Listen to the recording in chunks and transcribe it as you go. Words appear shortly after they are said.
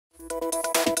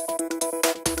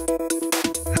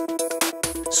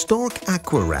Stork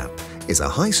AquaWrap is a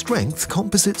high-strength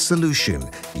composite solution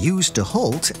used to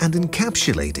halt and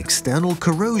encapsulate external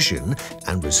corrosion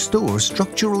and restore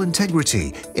structural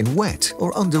integrity in wet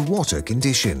or underwater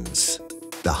conditions.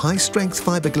 The high-strength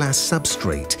fiberglass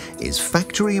substrate is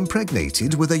factory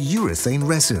impregnated with a urethane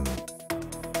resin.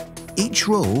 Each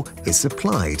roll is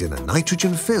supplied in a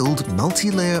nitrogen-filled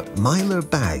multi-layer mylar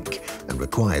bag and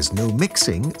requires no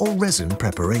mixing or resin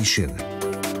preparation.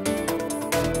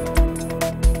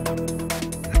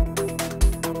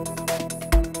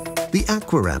 The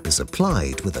AquaWrap is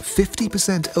applied with a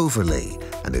 50% overlay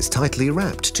and is tightly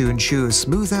wrapped to ensure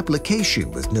smooth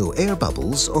application with no air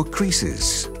bubbles or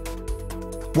creases.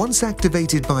 Once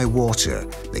activated by water,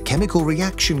 the chemical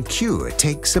reaction cure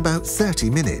takes about 30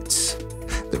 minutes.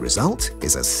 The result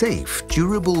is a safe,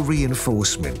 durable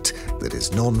reinforcement that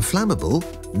is non-flammable,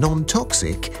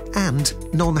 non-toxic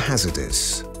and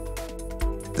non-hazardous.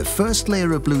 The first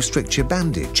layer of blue stricture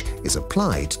bandage is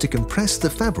applied to compress the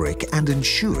fabric and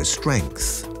ensure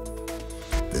strength.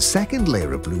 The second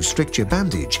layer of blue stricture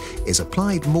bandage is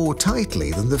applied more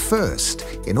tightly than the first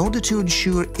in order to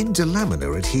ensure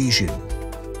interlaminar adhesion.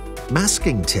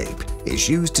 Masking tape is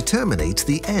used to terminate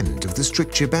the end of the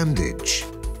stricture bandage.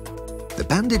 The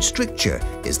bandage stricture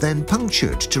is then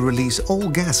punctured to release all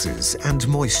gases and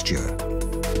moisture.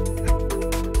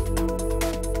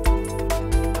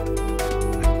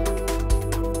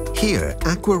 Here,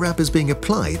 AquaWrap is being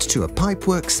applied to a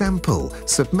pipework sample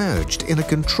submerged in a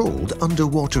controlled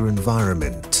underwater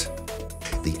environment.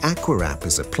 The AquaWrap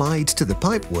is applied to the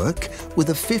pipework with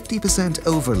a 50%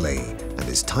 overlay and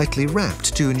is tightly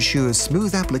wrapped to ensure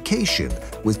smooth application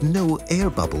with no air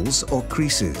bubbles or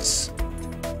creases.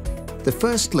 The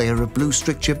first layer of blue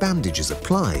stricture bandage is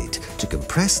applied to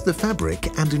compress the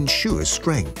fabric and ensure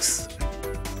strength.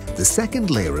 The second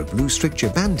layer of blue stricture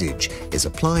bandage is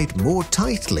applied more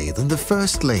tightly than the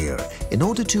first layer in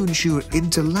order to ensure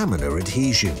interlaminar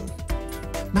adhesion.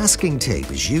 Masking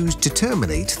tape is used to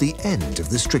terminate the end of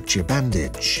the stricture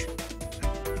bandage.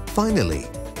 Finally,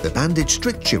 the bandage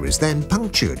stricture is then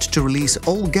punctured to release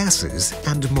all gases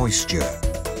and moisture.